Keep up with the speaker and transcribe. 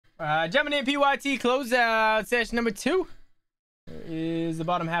Jumping in PYT closeout session number 2. There is the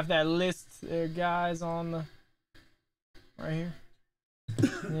bottom half of that list there, guys, on the right here.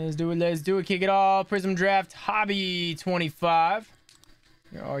 Let's do it. Let's do it. Kick it off. Prism Draft Hobby 25.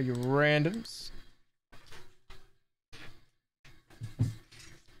 Here are your randoms.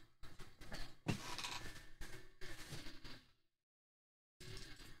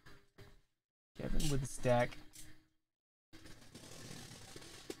 Kevin with a stack.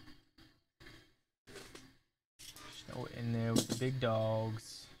 Snow in there with the big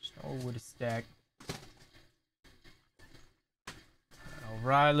dogs. Snow with a stack. All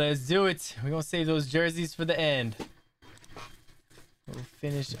right, let's do it. We're gonna save those jerseys for the end. We'll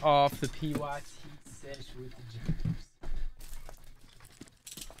finish off the PYT session with the jerseys.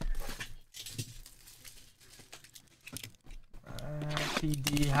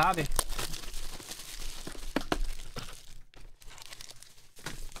 PD Hobby.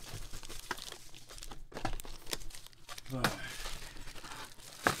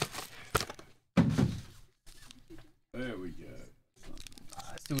 There we go.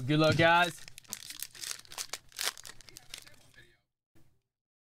 Let's do it. Good luck, guys.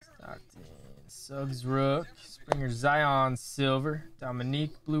 Stockton, Suggs Rook, Springer Zion Silver,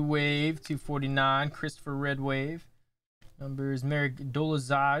 Dominique Blue Wave 249, Christopher Red Wave, numbers Merrick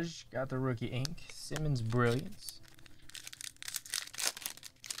Dolazage, got the rookie ink, Simmons Brilliance.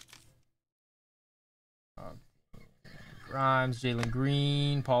 Grimes, Jalen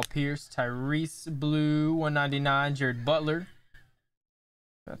Green, Paul Pierce, Tyrese Blue 199, Jared Butler.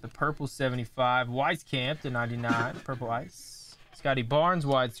 Got the purple 75, Wieskamp to 99, purple ice. Scotty Barnes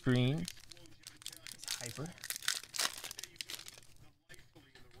widescreen. Hyper.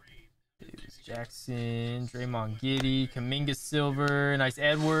 Davis Jackson, Draymond Giddy, Kuminga Silver, nice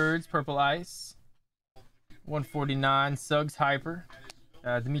Edwards, purple ice. 149, Suggs Hyper.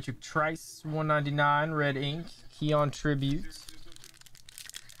 Dimitri Trice 199, red ink. Keon Tribute.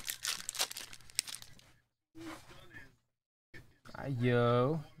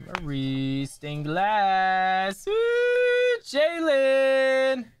 Yo, Marie, stained glass. Ooh,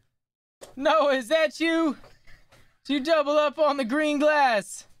 Jalen. No, is that you? Did you double up on the green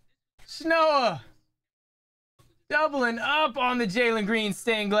glass? Shnoa. Doubling up on the Jalen Green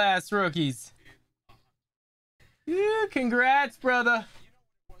stained glass rookies. Yeah, congrats, brother.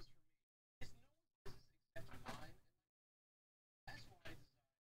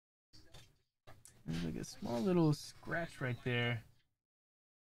 There's like a small little scratch right there.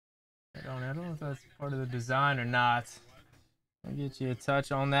 I don't know if that's part of the design or not. I'll get you a touch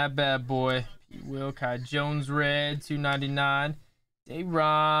on that bad boy. Pete Will, Kai Jones red, 299.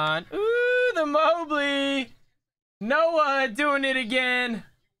 Dayron. Ooh, the Mobley. Noah doing it again.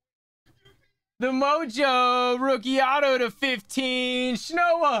 The Mojo rookie auto to 15.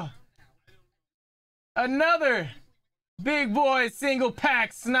 Shnoa. Another big boy single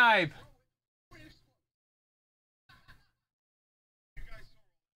pack snipe.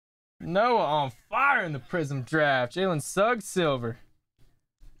 Noah on fire in the Prism Draft. Jalen Suggs Silver.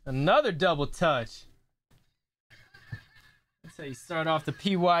 Another double touch. That's how you start off the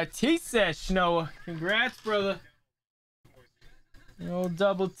PYT session, Noah. Congrats, brother. Old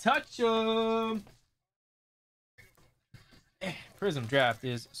double touch 'em. Prism Draft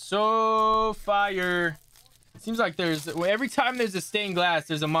is so fire. It seems like there's, every time there's a stained glass,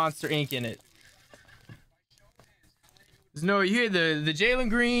 there's a Monster Ink in it. There's no, you hear the Jalen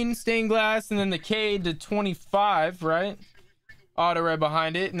Green stained glass, and then the Cade to 25, right? Auto right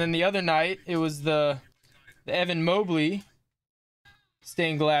behind it. And then the other night, it was the Evan Mobley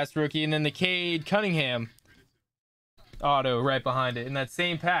stained glass rookie, and then the Cade Cunningham auto right behind it in that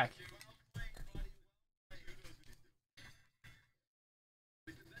same pack.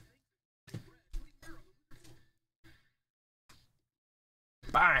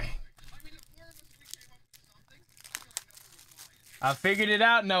 Bang. I figured it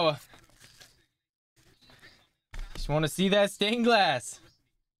out, Noah. Just want to see that stained glass.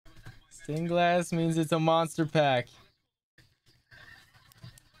 Stained glass means it's a monster pack.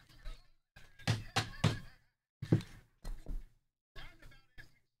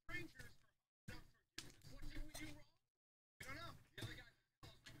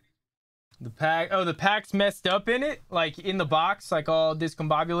 The pack, oh, the pack's messed up in it, like in the box, like all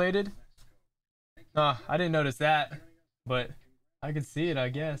discombobulated. I didn't notice that, but I could see it, I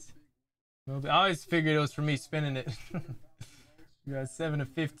guess. I always figured it was for me spinning it. You got 7 of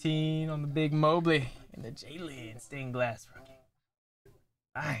 15 on the big Mobley and the Jalen stained glass rookie.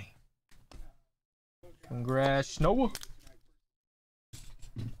 Bang. Congrats, Noah.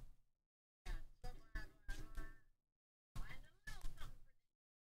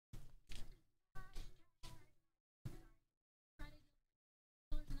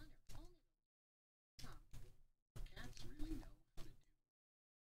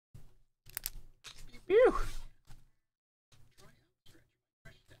 Phew.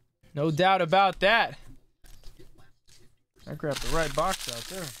 No doubt about that. I grabbed the right box out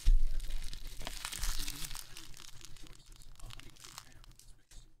there.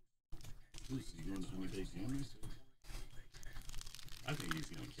 I think he's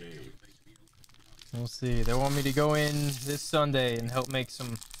gonna cave. We'll see. They want me to go in this Sunday and help make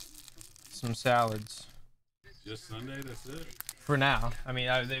some salads. Just Sunday? That's it? For now. I mean,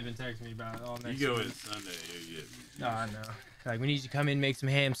 they've been texting me about it all next week. You go in Sunday, you're getting... No, I know. Like, we need you to come in, make some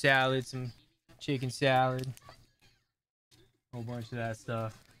ham salad, some chicken salad. A whole bunch of that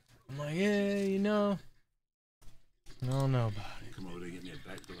stuff. I'm like, yeah, you know. I don't know about it. Come over there, get me a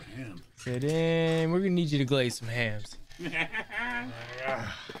back full of ham. Said, we're gonna need you to glaze some hams. You're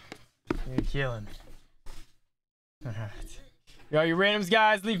killing me. All right. Yo, you randoms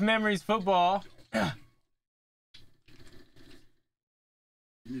guys, leave memories football.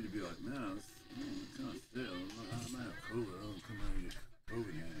 You need to be like, man, it's kind of still. I might have COVID. I don't come out and get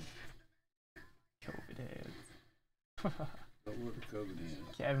COVID hands. COVID hands. Don't work the COVID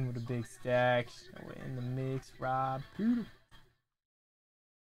hands. Kevin with a big stack. We're in the mix. Rob. Beautiful.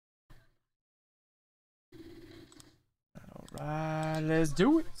 All right, let's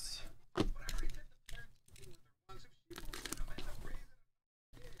do it.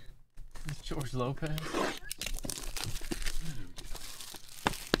 George Lopez.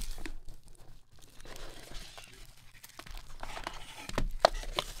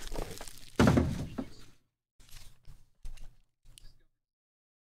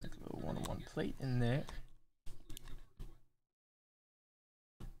 A little 1-on-1 plate in there.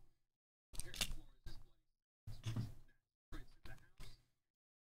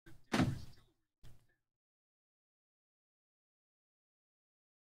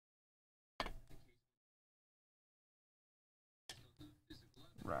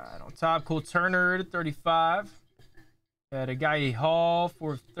 Right on top, Cole Turner to 35. Got a Guy Hall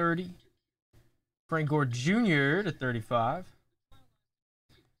for 30. Frank Gore Jr. to 35.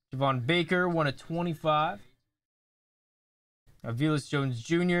 Javon Baker, 1/25. Avilas Jones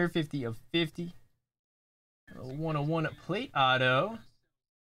Jr., 50 of 50. A 1/1 at plate auto.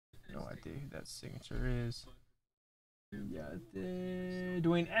 No idea who that signature is. We got the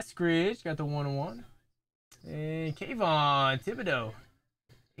Dwayne Eskridge, got the 1/1. And Kayvon Thibodeau,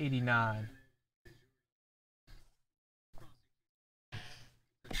 89.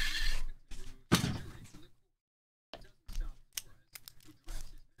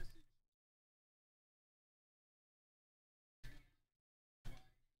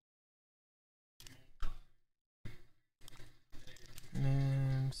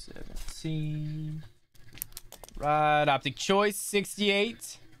 And 17. Right, Optic Choice,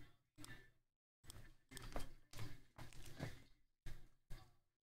 68.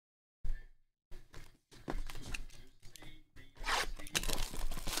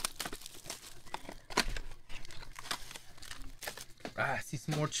 I see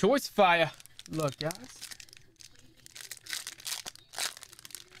some more choice fire. Look, guys.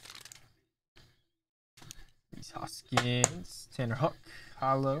 These Hoskins, Tanner Hook,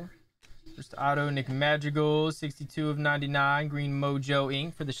 Hollow. First auto, Nick Madrigal, 62 of 99. Green Mojo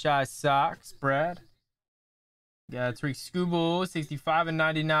Inc. for the Shy Sox. Brad. Got Tariq Skubal, 65 of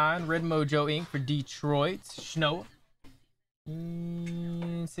 99. Red Mojo Inc. for Detroit. Schnoa.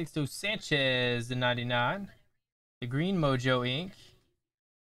 And Sixto Sanchez, the 99. The Green Mojo Inc.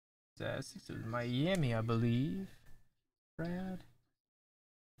 That's Miami, I believe. Brad.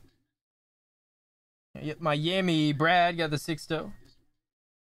 Yep, Miami. Brad got the Sixto.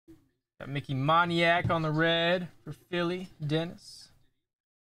 Got Mickey Moniak on the red for Philly. Dennis.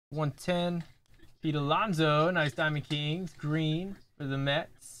 110. Pete Alonso. Nice Diamond Kings. Green for the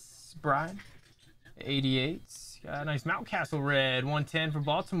Mets. Brian. 88. Got a nice Mountcastle red. 110 for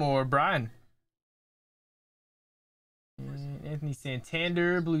Baltimore. Brian. And Anthony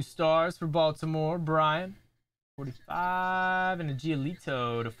Santander, Blue Stars for Baltimore. Brian, 45. And a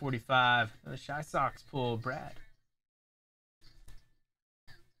Giolito to 45. Another Shy Sox pull. Brad.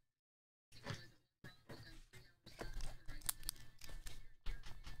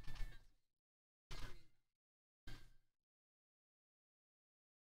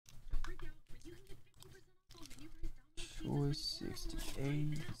 Choice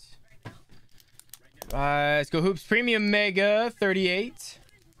 68. Let's go Hoops Premium Mega 38.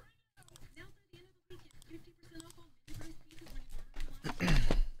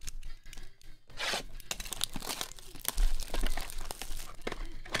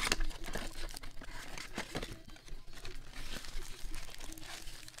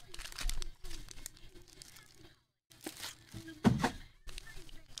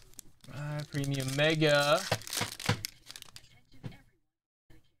 Premium Mega.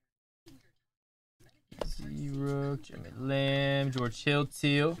 Z-Rook, Jeremy Lamb, George Hill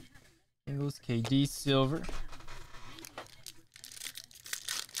Teal, Ingles, KD Silver.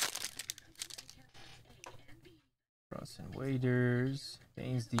 Bronson Waiters,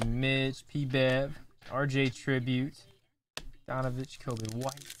 Baines D. Mitch, P-Bev, RJ Tribute, Donovich, Kobe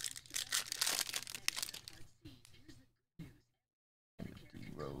White.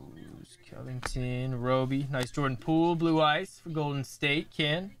 Rose, Covington, Roby. Nice Jordan Poole, Blue Ice for Golden State,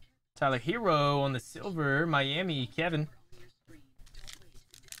 Ken. Tyler Hero on the silver, Miami, Kevin.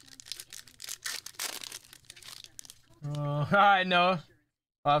 Oh, I know.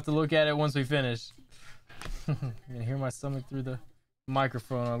 I'll have to look at it once we finish. You can hear my stomach through the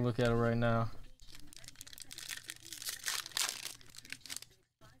microphone. I'll look at it right now.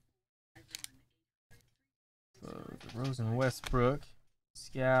 So, Rosen Westbrook,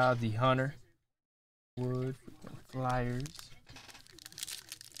 Scout, the Hunter, Wood, Flyers.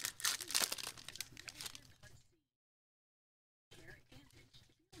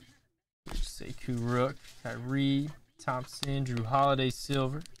 Sekou Rook, Kyrie, Thompson, Drew Holiday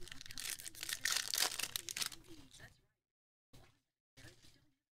Silver.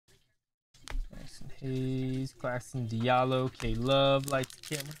 Jackson Hayes, Claxton Diallo, K Love, light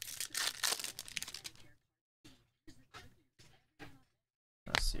the camera.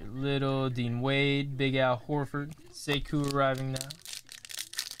 Nasir Little, Dean Wade, Big Al Horford, Sekou arriving now.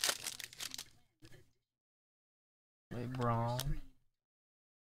 LeBron,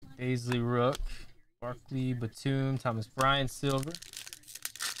 Paisley Rook, Barkley, Batum, Thomas Bryant Silver.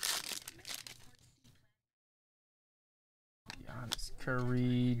 Giannis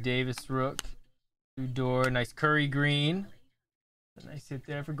Curry, Davis Rook, Udor, nice Curry Green. A nice hit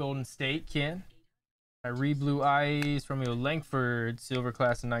there for Golden State, Ken. Kyrie Blue Ice, Romeo Langford, Silver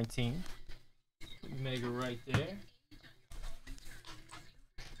class of 19. Mega right there.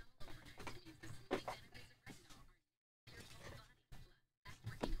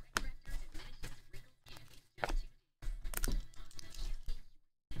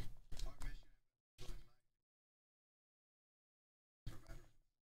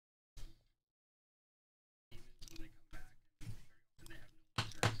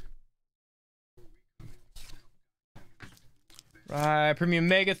 Right, Premium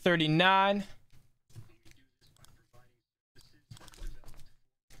Mega 39.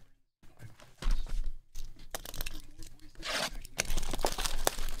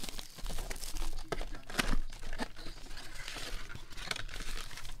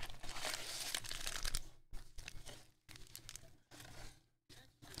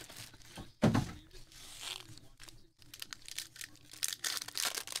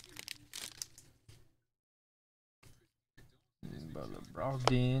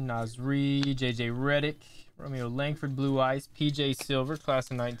 Brogdon, Nasri, JJ Redick, Romeo Langford, Blue Ice, PJ Silver, class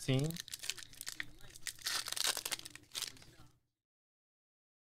of 19.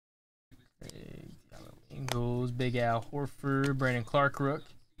 Ingles, Big Al Horford, Brandon Clark Rook,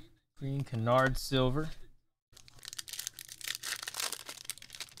 Green Kennard Silver.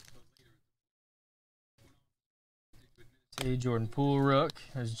 Say Jordan Poole Rook.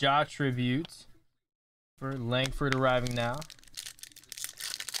 There's Ja Tribute for Langford arriving now.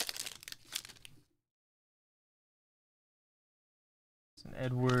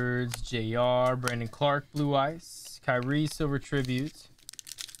 Edwards, JR, Brandon Clark, Blue Ice, Kyrie, Silver Tribute.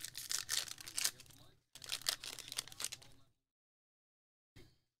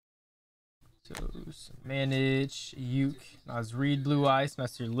 So, Manage, Uke, Naz Reed, Blue Ice,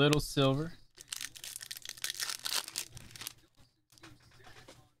 Nasir Little, Silver.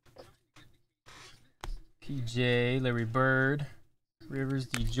 PJ, Larry Bird, Rivers,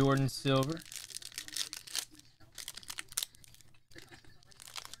 D. Jordan, Silver.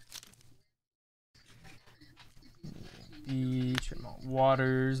 Tremont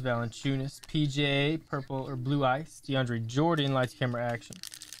Waters, Valanciunas, PJ, Purple or Blue Ice, DeAndre Jordan, lights camera action.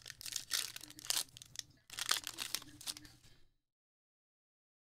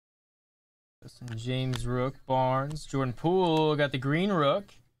 Justin James Rook, Barnes, Jordan Poole, got the green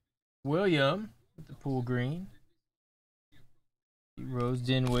Rook, William with the Poole green. Rose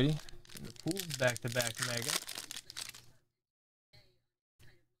Dinwiddie, and the Poole back-to-back mega.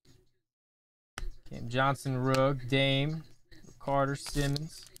 Cam Johnson Rook, Dame, Carter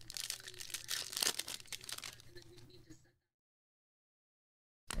Simmons.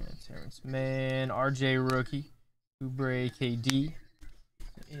 And Terrence Mann, RJ rookie, Oubre KD.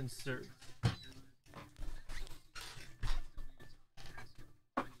 Insert.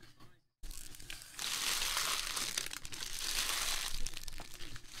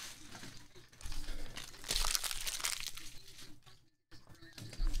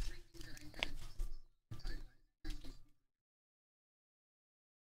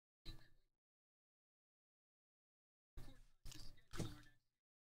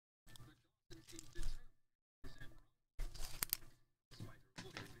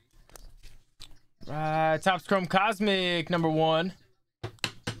 Right, Topps Chrome Cosmic number 1.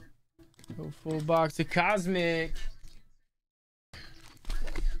 Go full box of Cosmic.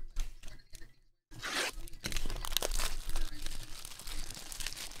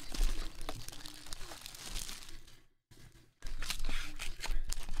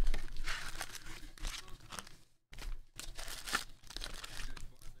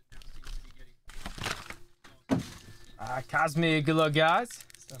 Cosmic, good luck, guys.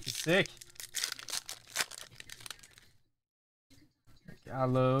 Stuff is sick.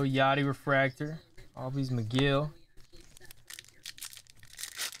 Gallo, Yachty Refractor, Albies McGill.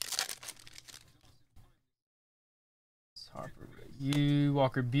 Harper,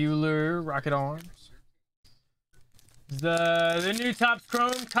 Walker Bueller, Rocket Arms. The new Topps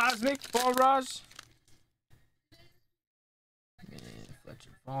Chrome Cosmic Ball Raj.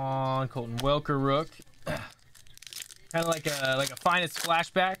 Fletcher Vaughn, Colton Welker Rook. Kind of like a Finest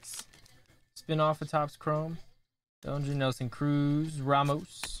Flashbacks spin-off of Topps Chrome. Bellinger, Nelson Cruz,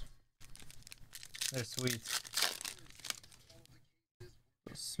 Ramos. They're sweet.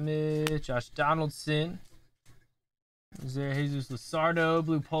 Smith, Josh Donaldson. Is there Jesus Luzardo,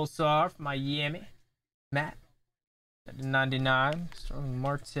 Blue Pulsar from Miami. Matt. At 99. Starling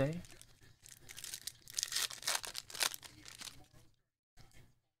Marte.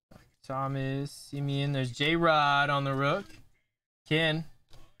 Thomas, Simeon. There's J-Rod on the Rook. Ken.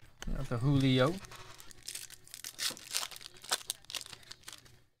 Got the Julio.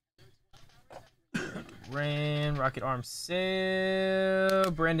 Ran, Rocket Arm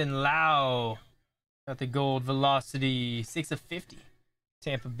Sale. Brandon Lau. Got the gold velocity. 6 of 50.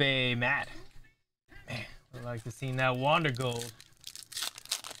 Tampa Bay, Matt. Man, I'd like to see that Wander gold.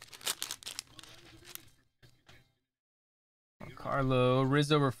 Carlo,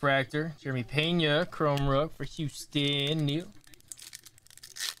 Rizzo Refractor. Jeremy Pena, Chrome Rook for Houston. Neil.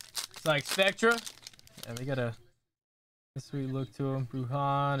 It's like Spectra. Yeah, they got a sweet look to him.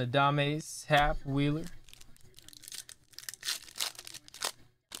 Bruhan, Adames, Hap, Wheeler.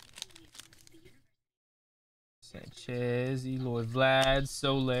 Sanchez, Eloy Vlad,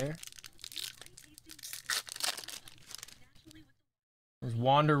 Soler. There's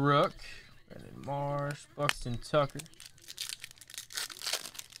Wander Rook, Brandon Marsh, Buxton Tucker.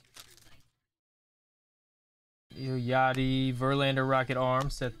 Yachty, Verlander Rocket Arm,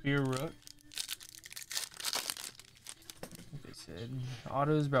 Seth Beer Rook. They said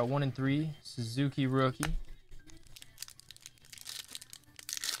autos about 1 and 3. Suzuki rookie.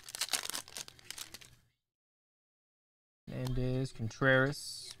 Mendez,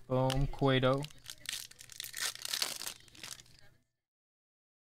 Contreras, Bohm, Cueto.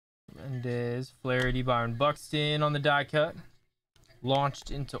 Mendez, Flaherty, Byron Buxton on the die cut.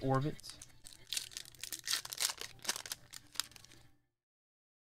 Launched into orbit.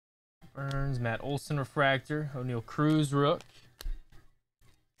 Burns, Matt Olson Refractor, O'Neal Cruz Rook.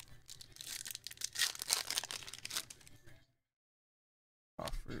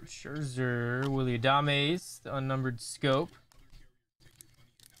 Crawford, Scherzer, Willie Adames, the unnumbered scope.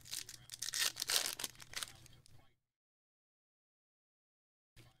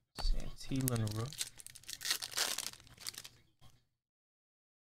 Santillan Rook.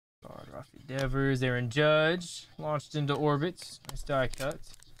 God, Rafi Devers, Aaron Judge, launched into orbit. Nice die cut.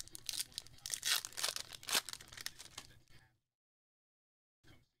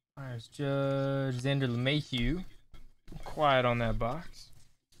 Myers Judge, Xander LeMahieu. Quiet on that box.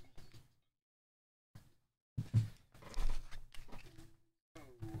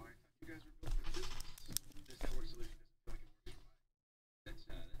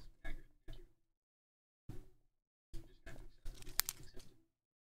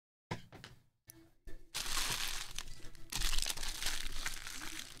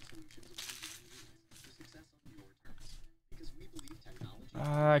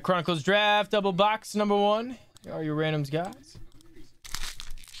 Chronicles Draft, double box, number 1. Here are your randoms, guys.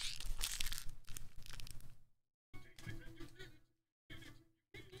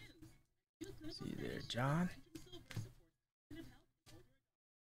 See you there, John.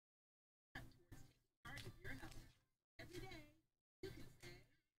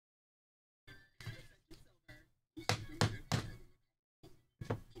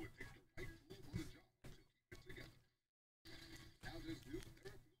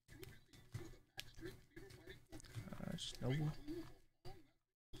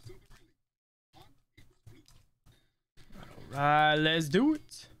 All right, let's do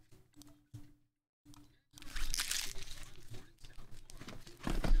it.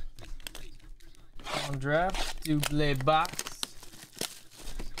 On draft, double box.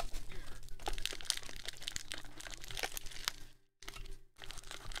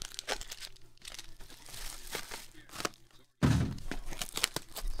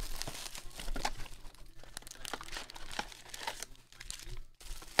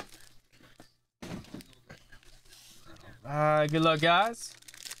 Good luck, guys.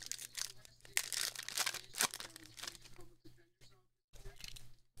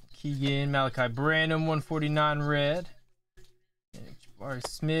 Keegan, Malachi Branham, 149 red. Jabari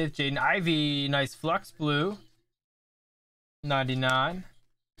Smith, Jaden Ivey, nice flux blue, 99.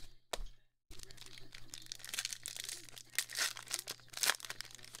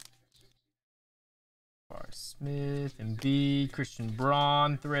 Jabari Smith and B, Christian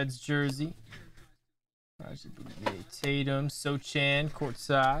Braun, Threads jersey. Tatum, Sochan,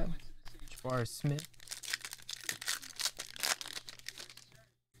 courtside. Jabari Smith.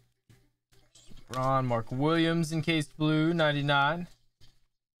 Braun, Mark Williams, encased blue, 99.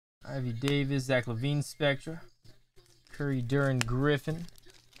 Ivy Davis, Zach LaVine, Spectra. Curry, Duran, Griffin.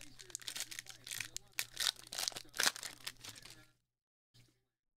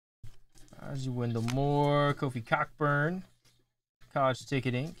 Raji Wendell Moore, Kofi Cockburn. College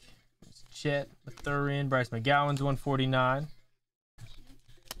Ticket Inc. Chet, Mathurin, Bryce McGowan's 149.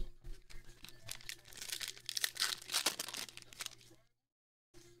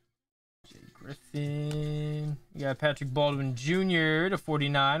 Jay Griffin. We got Patrick Baldwin Jr. to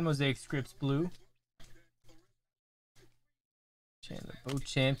 49, Mosaic Scripts blue. Chandler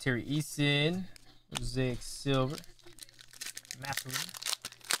Beauchamp, Terry Eason, Mosaic silver. Mathurin.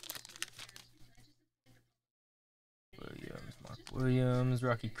 Williams,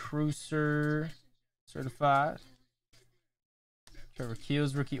 Rocky Cruiser, certified. Trevor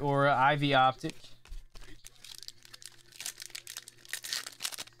Keels, rookie aura, Ivy optic.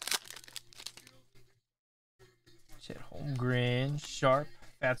 Chet Holmgren, Sharp,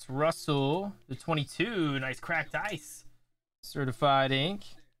 Fats Russell, the 22, nice cracked ice, certified ink.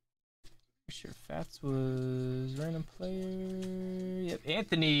 Sure, Fats was random player. Yep,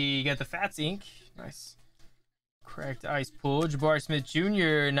 Anthony got the Fats ink, nice. Cracked ice pull. Jabari Smith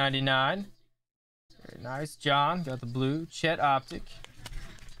Jr. 99. Very nice. John got the blue. Chet optic.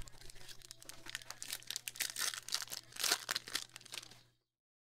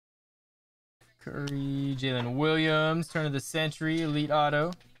 Curry, Jalen Williams, turn of the century, elite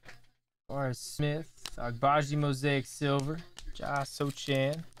auto. Jabari Smith, Agbaji Mosaic silver. Ja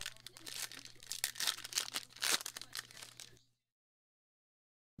Sochan.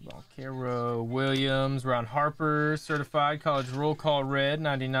 Boncaro, Williams, Ron Harper, certified college roll call red,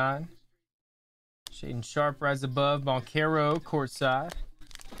 99. Shaden Sharp, rise above. Boncaro, courtside.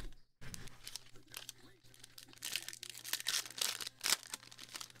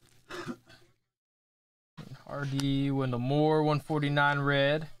 Hardy, Wendell Moore, 149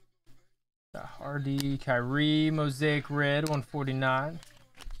 red. Got Hardy, Kyrie, Mosaic red, 149.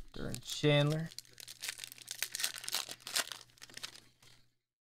 Duran Chandler.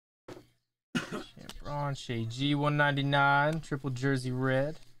 Braun, Shea G, 199, triple jersey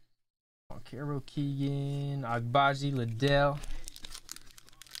red. Boncaro, Keegan, Agbaji, Liddell.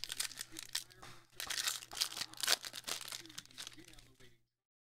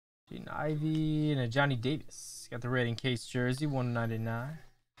 Jaden Ivey and a Johnny Davis. Got the red encased jersey, 199.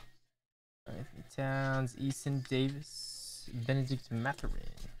 Anthony Towns, Eason Davis, Benedict Mathurin,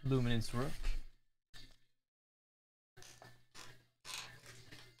 Luminance Rook.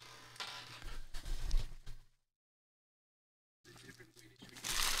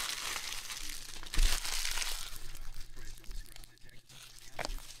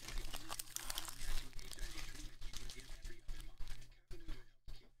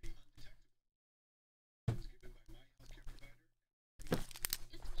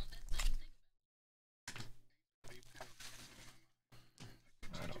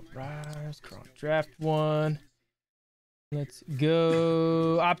 Draft one. Let's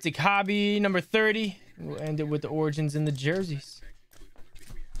go. Optic Hobby, number 30. We'll end it with the origins in the jerseys.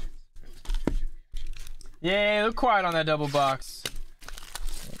 Yeah, look quiet on that double box.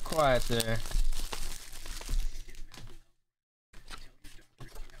 Look quiet there.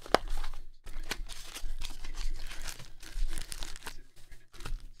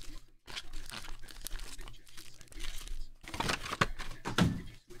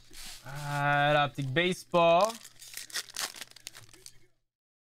 Optic Baseball.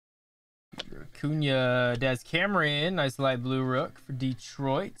 Acuna, Daz Cameron, nice light blue rook for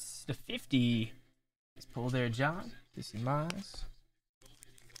Detroit. The 50. Let's pull there, John. This is Miles.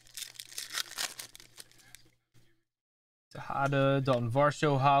 Tejada, Dalton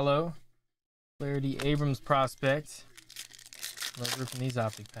Varsho Hollow. Clarity Abrams prospect. Love ripping these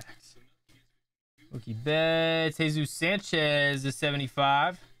optic packs. Rookie Betts, Jesus Sanchez, the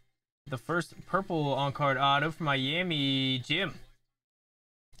 75. The first purple on-card auto for Miami, Jim.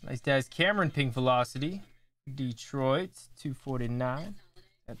 Nice Daz Cameron, pink velocity. Detroit, 249.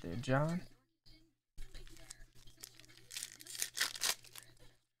 Got there, John.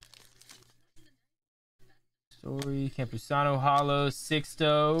 Story, Campusano Hollow,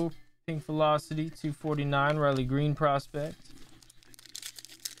 Sixto, Pink Velocity, 249, Riley Green prospect.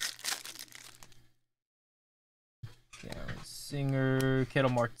 Yeah, Singer,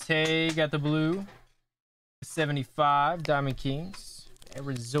 Kettle Marte, got the blue. 75, Diamond Kings,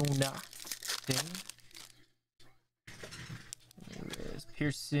 Arizona. There's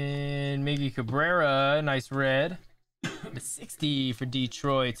Pearson, Miggy Cabrera, nice red. The 60 for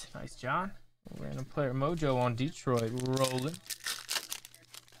Detroit. Nice, John. Random player mojo on Detroit, rolling.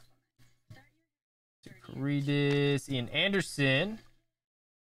 Paredes, Ian Anderson.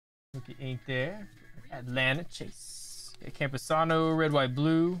 Rookie ink there. Atlanta, Chase. Campusano, red, white,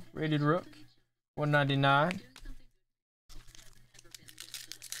 blue, rated rook. 199.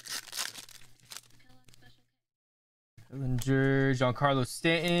 Ellinger, Giancarlo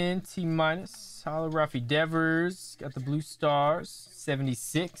Stanton, T minus. Hollow, Rafi Devers, got the blue stars.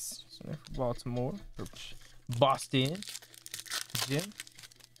 76. So for Baltimore, or Boston. Jim.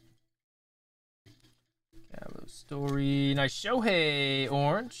 Gallo Story, nice Shohei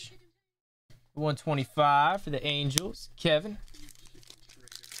orange. 125 for the Angels, Kevin.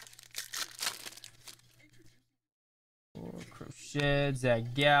 Crochet,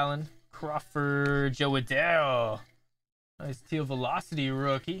 Zach Gallen, Crawford, Joe Adele. Nice teal velocity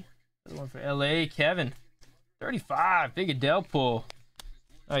rookie. Another one for LA, Kevin. 35, big Adele pull.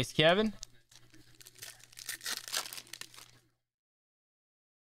 Nice, Kevin.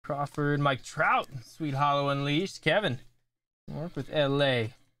 Crawford, Mike Trout, Sweet Hollow Unleashed, Kevin. Work with LA.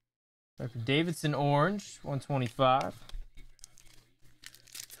 Dr. Davidson orange, 125.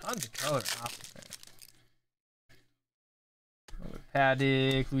 Tons of color options, man.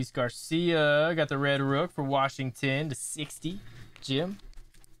 Paddock, Luis Garcia, got the red rook for Washington to 60. Jim.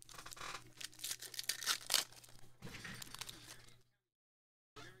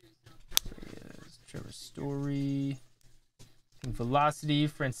 Trevor Story. Velocity,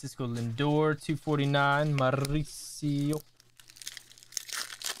 Francisco Lindor, 249. Mauricio.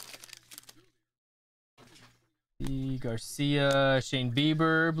 Garcia, Shane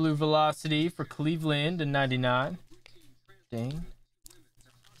Bieber, blue velocity for Cleveland to 99. Dang.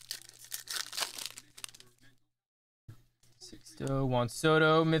 Sixto, Juan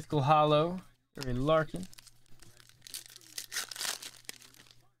Soto, mythical hollow, Barry Larkin.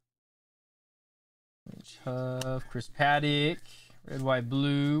 Rich Huff, Chris Paddock, red, white,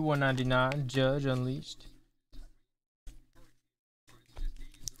 blue, 199. Judge Unleashed.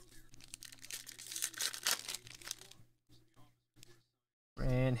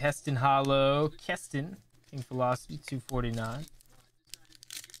 And Heston Hollow, Keston, King Velocity, 249.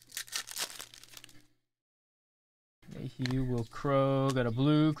 Mayhew, Will Crow, got a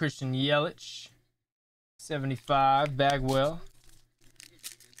blue, Christian Yelich, 75, Bagwell.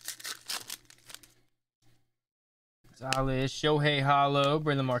 Gonzalez, Shohei Hollow,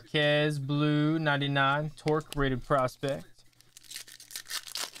 Brandon Marquez, blue, 99, Torque rated prospect.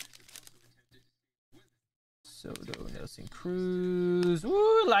 Soto, Nelson Cruz.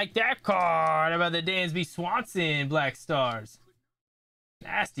 Ooh, like that card. How about the Dansby Swanson Black Stars?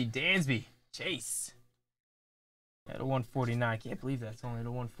 Nasty Dansby. Chase. At a 149. Can't believe that's only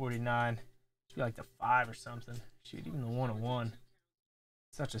the 149. Should be like the 5 or something. Shoot, even the 101.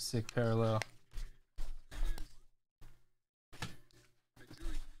 Such a sick parallel.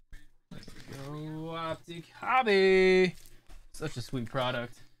 There we go. Optic Hobby. Such a sweet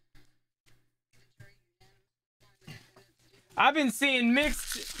product. I've been seeing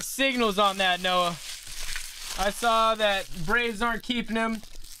mixed signals on that, Noah. I saw that Braves aren't keeping him.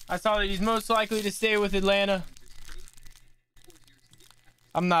 I saw that he's most likely to stay with Atlanta.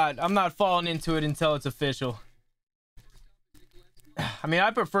 I'm not falling into it until it's official. I mean, I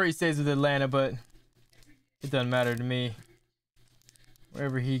prefer he stays with Atlanta, but it doesn't matter to me.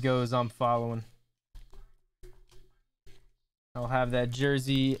 Wherever he goes, I'm following. I'll have that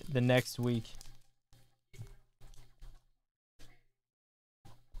jersey the next week.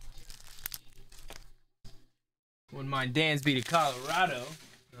 Wouldn't mind Dansby to Colorado.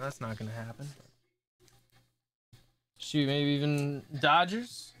 No, that's not gonna happen. Shoot, maybe even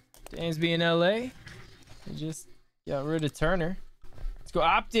Dodgers. Dansby in LA. They just got rid of Turner. Let's go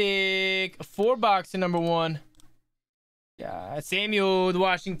Optic. A 4-box to number 1. Yeah, Samuel with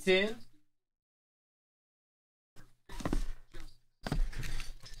Washington.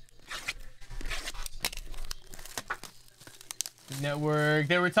 Network.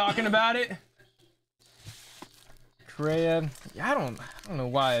 They were talking about it. Correa. I don't know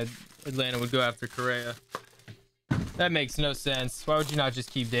why Atlanta would go after Correa. That makes no sense. Why would you not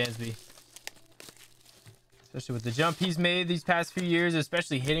just keep Dansby? Especially with the jump he's made these past few years,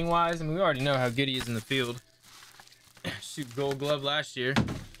 especially hitting wise. I mean, we already know how good he is in the field. shoot, Gold Glove last year.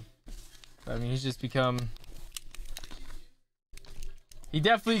 I mean, he's just become. He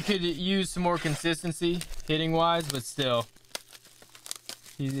definitely could use some more consistency hitting wise, but still,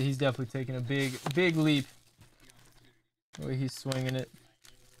 he's definitely taken a big leap. The way he's swinging it.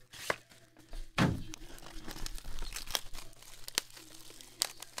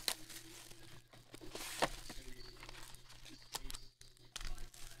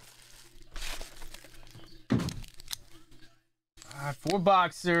 All right, 4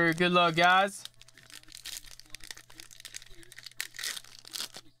 boxer. Good luck, guys.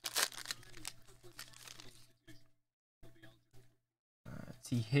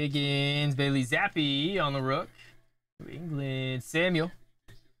 T. Higgins, Bailey Zappi on the rook. New England, Samuel.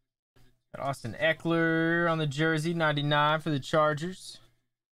 Got Austin Eckler on the jersey, 99 for the Chargers.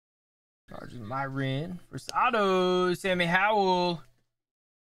 Chargers, Myron. First auto, Sammy Howell.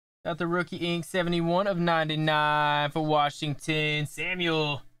 Got the rookie ink, 71 of 99 for Washington.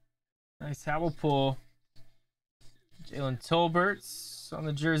 Samuel. Nice Howell pull. Jalen Tolbert's on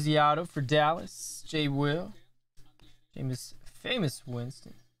the jersey auto for Dallas. Jay Will. Famous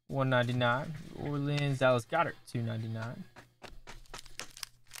Winston, 199. Orleans, Dallas Goddard, 299.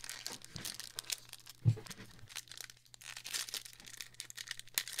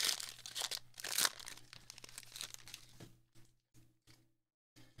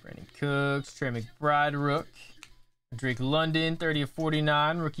 Brandon Cooks, Trey McBride, rook. Drake London, 30 of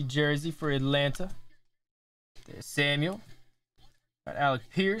 49, rookie jersey for Atlanta. There's Samuel. Got Alec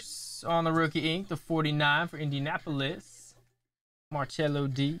Pierce on the rookie ink, the 49 for Indianapolis. Marcello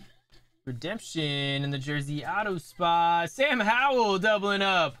D. Redemption in the jersey auto spot. Sam Howell doubling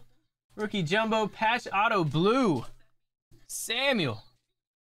up. Rookie jumbo patch auto blue. Samuel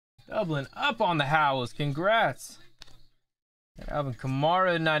doubling up on the Howells. Congrats. Got Alvin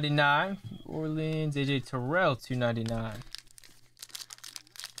Kamara 99. Orleans AJ Terrell 299.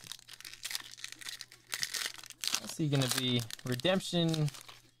 What's he gonna be? Redemption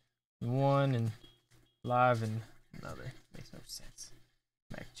in one and live in another. Makes no sense.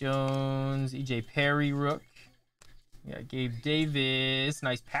 Mac Jones, EJ Perry, rook. We got Gabe Davis,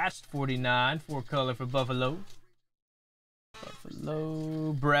 nice patched 49, 4-color for Buffalo.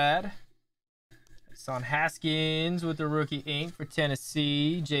 Brad. Son Haskins with the rookie ink for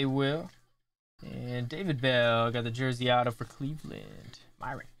Tennessee, Jay Will. And David Bell got the jersey auto for Cleveland,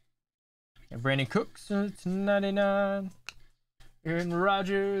 Myron. And Brandon Cooks, 99. Aaron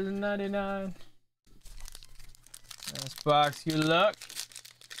Rodgers, 99. Nice box, good luck.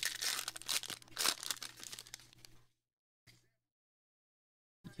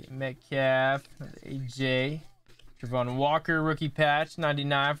 Metcalf, AJ. Trevon Walker, rookie patch,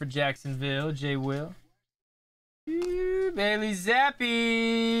 99 for Jacksonville, Jay Will. Bailey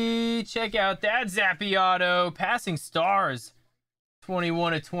Zappi. Check out that Zappi auto. Passing stars,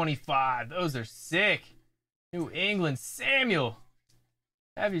 21 of 25. Those are sick. New England, Samuel.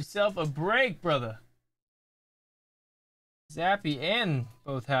 Have yourself a break, brother. Zappi and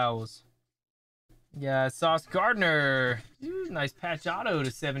both Howells. Yeah, Sauce Gardner. Nice patch auto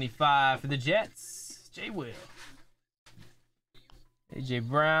to 75 for the Jets. Jay Will. AJ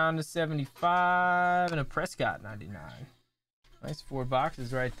Brown to 75 and a Prescott 99. Nice 4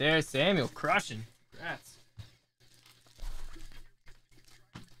 boxes right there. Samuel crushing. Congrats.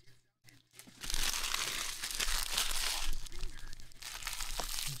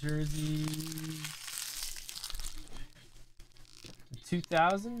 Jerseys.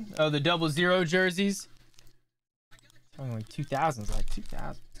 2000. Oh, the 00 jerseys. Something like 2000s, like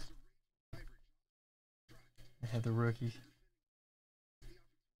 2000. I have the rookie.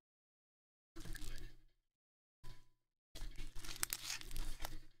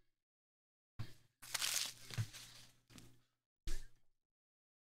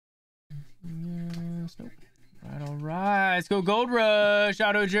 Yes, nope. All right. Let's go Gold Rush.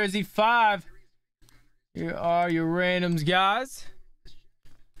 Auto jersey 5. Here are your randoms, guys.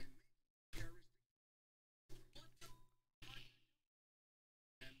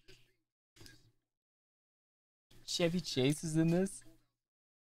 Chevy Chase is in this.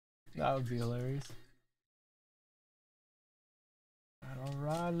 That would be hilarious. All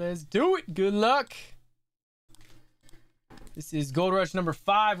right, let's do it. Good luck. This is Gold Rush number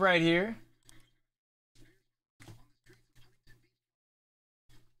 5 right here.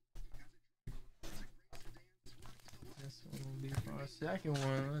 This one will be for our second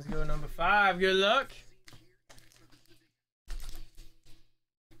one. Let's go number 5. Good luck.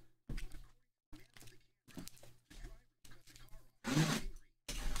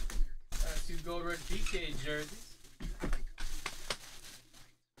 Two Gold Rush PK jerseys.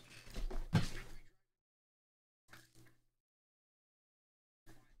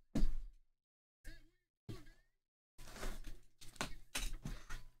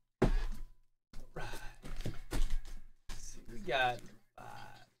 got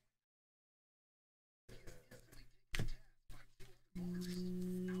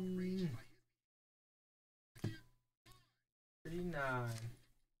 39.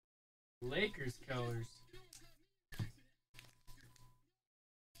 Lakers colors.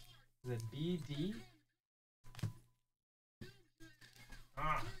 Is it BD?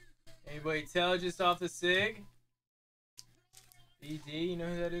 Anybody tell just off the SIG? BD, you know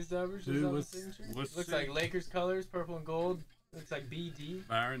who that is, Dubbers? Dude, Looks SIG? like Lakers colors, purple and gold. Looks like BD.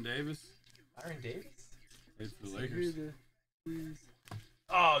 Byron Davis. Byron Davis? Played for the Lakers.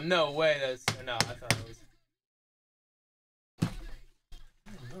 Oh, no way. That's no, I thought it was. I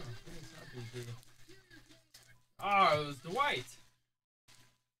don't know. It's not BD. Oh, it was Dwight.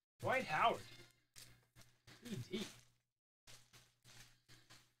 Dwight Howard. BD.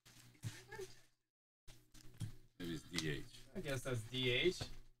 Maybe it's DH. I guess that's DH. It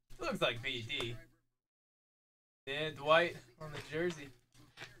looks like BD. Yeah, Dwight on the jersey.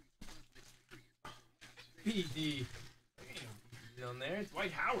 BD. On there, it's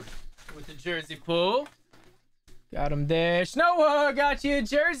Dwight Howard with the jersey pull. Got him there. Noah got you a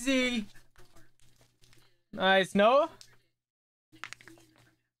jersey. Nice, Noah.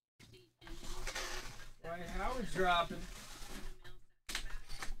 Dwight Howard dropping.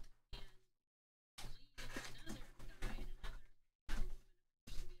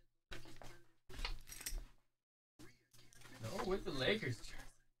 No, with the Lakers jersey.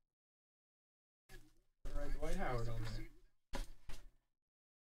 All right, Dwight Howard on there.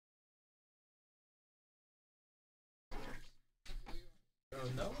 Oh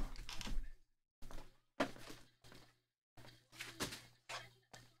no.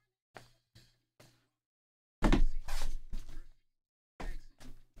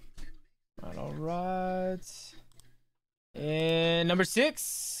 All right. And number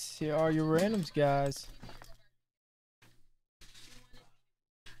 6. Here are your randoms, guys.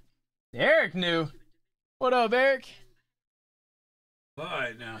 Eric knew. What up, Eric? All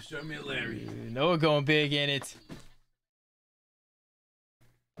right, now show me a Larry. Noah going big in it.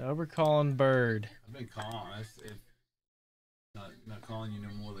 Now we're calling Bird. I've been calling. Not calling you no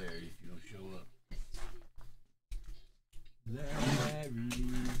more, Larry, if you don't show up. Larry.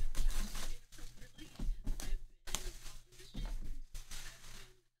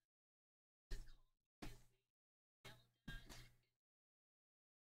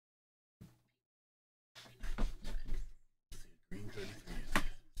 Green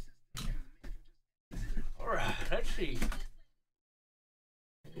 33. All right, let's see.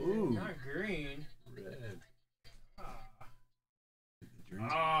 Ooh. Not green. Red.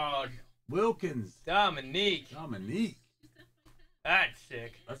 Oh, Wilkins. Dominique. That's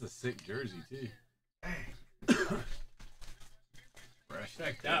sick. That's a sick jersey, too.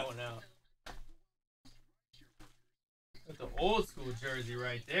 Check that one out. That's the old school jersey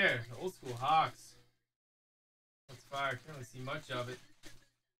right there. The old school Hawks. That's fire. Can't really see much of it.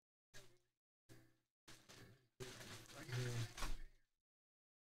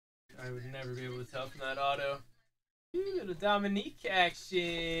 I would never be able to tell from that auto. Ooh, little Dominique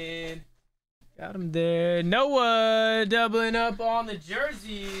action. Got him there. Noah doubling up on the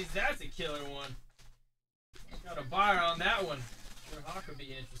jerseys. That's a killer one. Got a buyer on that one. Sure, Hawk would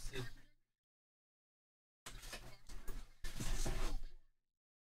be interested.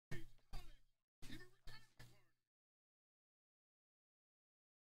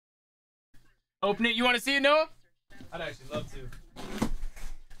 Open it. You want to see it, Noah? I'd actually love to.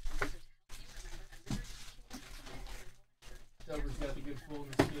 Dover's got the good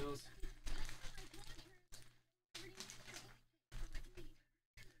folding skills.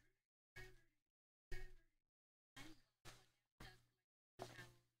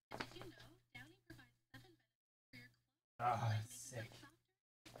 Ah, that's sick.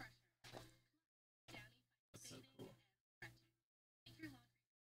 That's so cool. Yeah,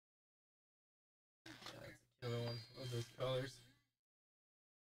 that's a killer one. Love those colors.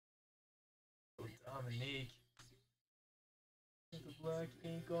 Oh, Dominique. With the black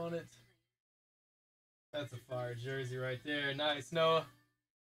ink on it. That's a fire jersey right there. Nice, Noah.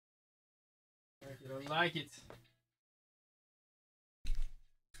 I like it.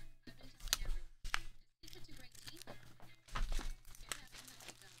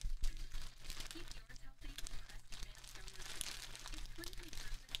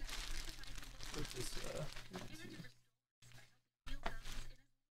 Put this,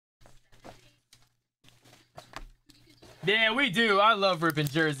 yeah, we do. I love ripping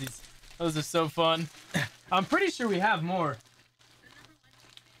jerseys. Those are so fun. I'm pretty sure we have more.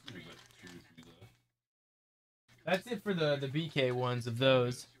 That's it for the BK ones of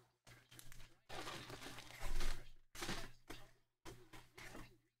those.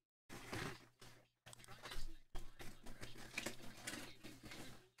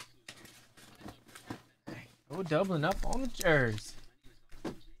 No doubling up on the jers.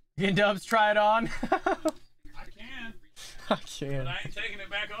 Can Dubs try it on? I can. I can. But I ain't taking it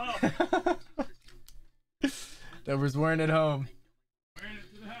back off. Dubbers wearing it home. Wearing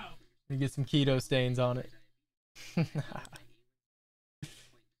it to the house. You get some keto stains on it.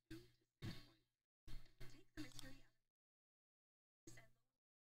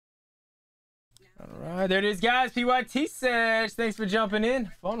 All right, there it is, guys. PYT Session. Thanks for jumping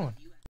in. Fun one.